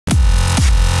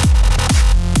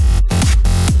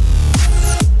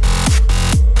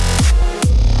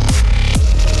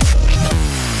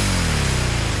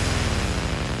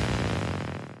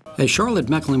As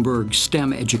Charlotte-Mecklenburg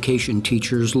STEM education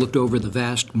teachers looked over the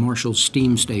vast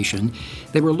Marshall+Steam Station,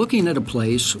 they were looking at a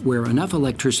place where enough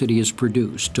electricity is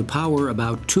produced to power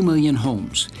about 2 million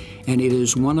homes, and it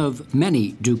is one of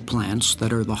many Duke plants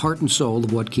that are the heart and soul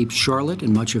of what keeps Charlotte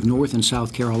and much of North and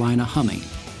South Carolina humming: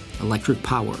 electric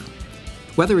power.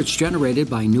 Whether it's generated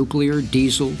by nuclear,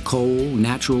 diesel, coal,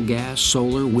 natural gas,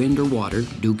 solar, wind, or water,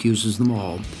 Duke uses them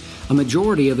all. A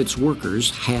majority of its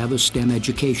workers have a STEM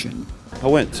education. I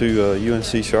went to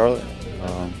UNC Charlotte.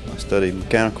 I studied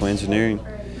mechanical engineering,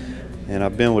 and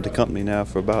I've been with the company now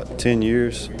for about 10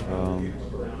 years.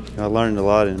 I learned a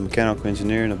lot in mechanical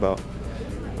engineering about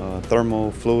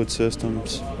thermal fluid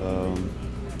systems.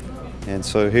 And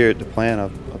so here at the plant,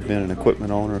 I've been an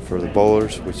equipment owner for the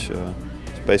boilers, which is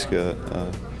basically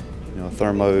a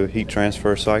thermo heat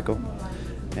transfer cycle.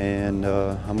 And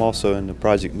I'm also in the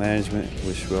project management,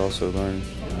 which we also learn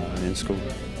in school.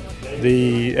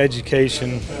 The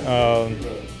education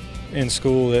in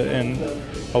school and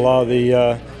a lot of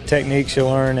the techniques you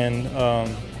learn and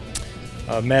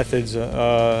methods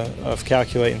of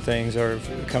calculating things are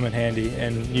come in handy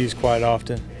and used quite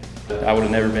often. I would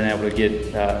have never been able to get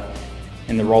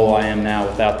in the role I am now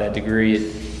without that degree.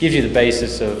 It gives you the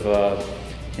basis of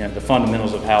the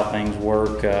fundamentals of how things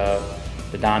work,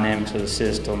 the dynamics of the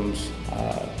systems,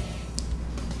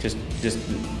 just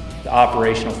the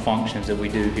operational functions that we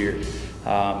do here.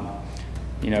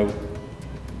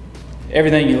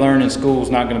 Everything you learn in school is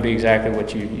not going to be exactly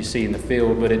what you see in the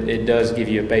field, but it does give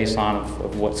you a baseline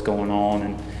of what's going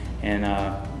on and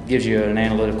gives you an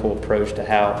analytical approach to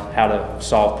how to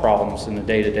solve problems in the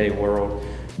day-to-day world.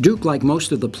 Duke, like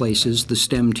most of the places the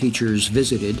STEM teachers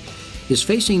visited, is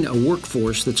facing a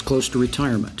workforce that's close to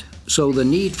retirement. So the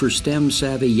need for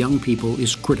STEM-savvy young people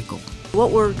is critical.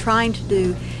 What we're trying to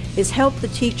do is help the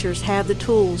teachers have the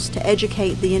tools to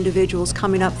educate the individuals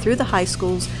coming up through the high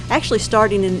schools, actually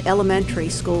starting in elementary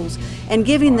schools, and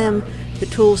giving them the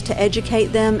tools to educate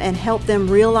them and help them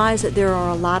realize that there are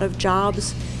a lot of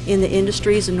jobs in the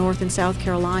industries in North and South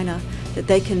Carolina that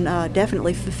they can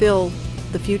definitely fulfill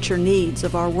the future needs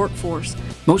of our workforce.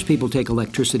 Most people take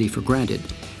electricity for granted,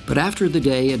 but after the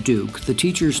day at Duke, the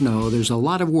teachers know there's a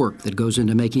lot of work that goes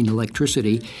into making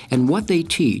electricity, and what they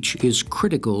teach is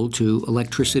critical to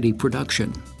electricity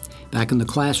production. Back in the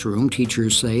classroom,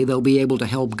 teachers say they'll be able to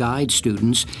help guide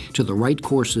students to the right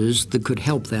courses that could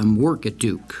help them work at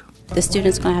Duke. The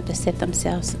students are going to have to set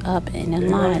themselves up and in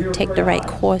line, take the right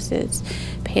courses,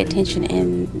 pay attention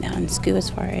in school as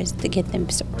far as to get them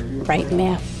right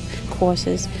math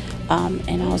courses,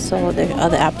 and also there are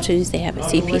other opportunities they have at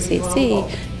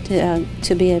CPCC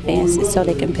to be advanced so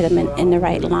they can put them in the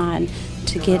right line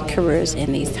to get careers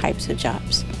in these types of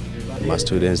jobs. My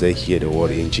students, they hear the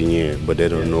word engineer, but they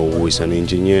don't know who is an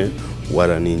engineer, what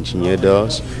an engineer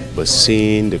does, but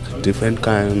seeing the different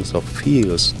kinds of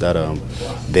fields that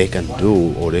they can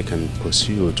do or they can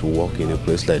pursue to work in a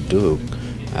place like Duke,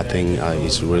 I think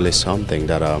it's really something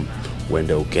that when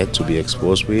they'll get to be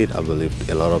exposed with, I believe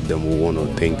a lot of them will want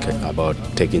to think about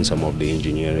taking some of the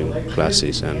engineering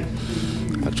classes and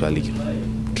actually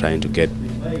trying to get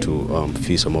to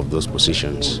fill some of those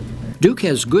positions. Duke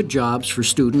has good jobs for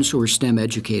students who are STEM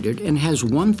educated and has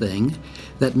one thing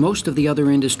that most of the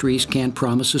other industries can't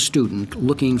promise a student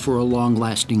looking for a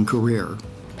long-lasting career.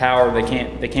 Power, they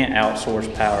can't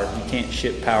outsource power. You can't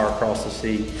ship power across the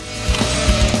sea.